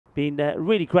Been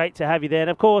really great to have you there. And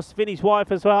of course, Vinny's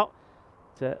wife as well.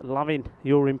 Loving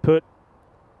your input.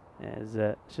 As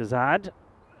Shazad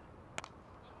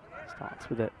starts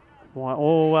with it.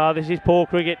 Oh, wow, this is poor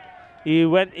cricket. He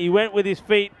went with his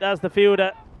feet, does the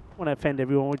fielder. I want to offend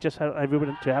everyone. We just want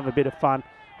everyone to have a bit of fun,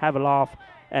 have a laugh,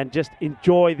 and just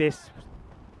enjoy this.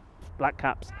 Black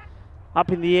Caps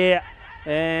up in the air,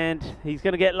 and he's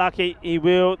going to get lucky. He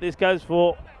will. This goes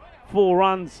for 4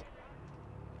 runs.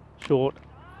 Short,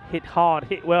 hit hard,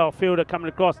 hit well. Fielder coming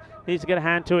across, needs to get a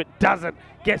hand to it. Doesn't.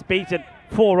 Gets beaten.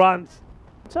 4 runs.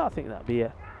 So I think that'll be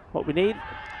what we need.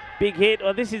 Big hit.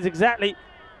 Well, this is exactly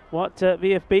what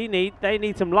VFB need. They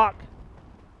need some luck.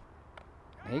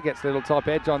 He gets a little top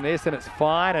edge on this, and it's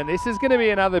fine. And this is going to be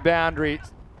another boundary.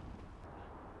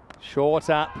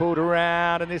 Shorter, pulled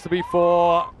around, and this will be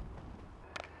 4.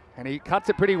 And he cuts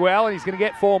it pretty well, and he's going to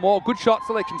get 4 more. Good shot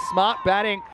selection, smart batting.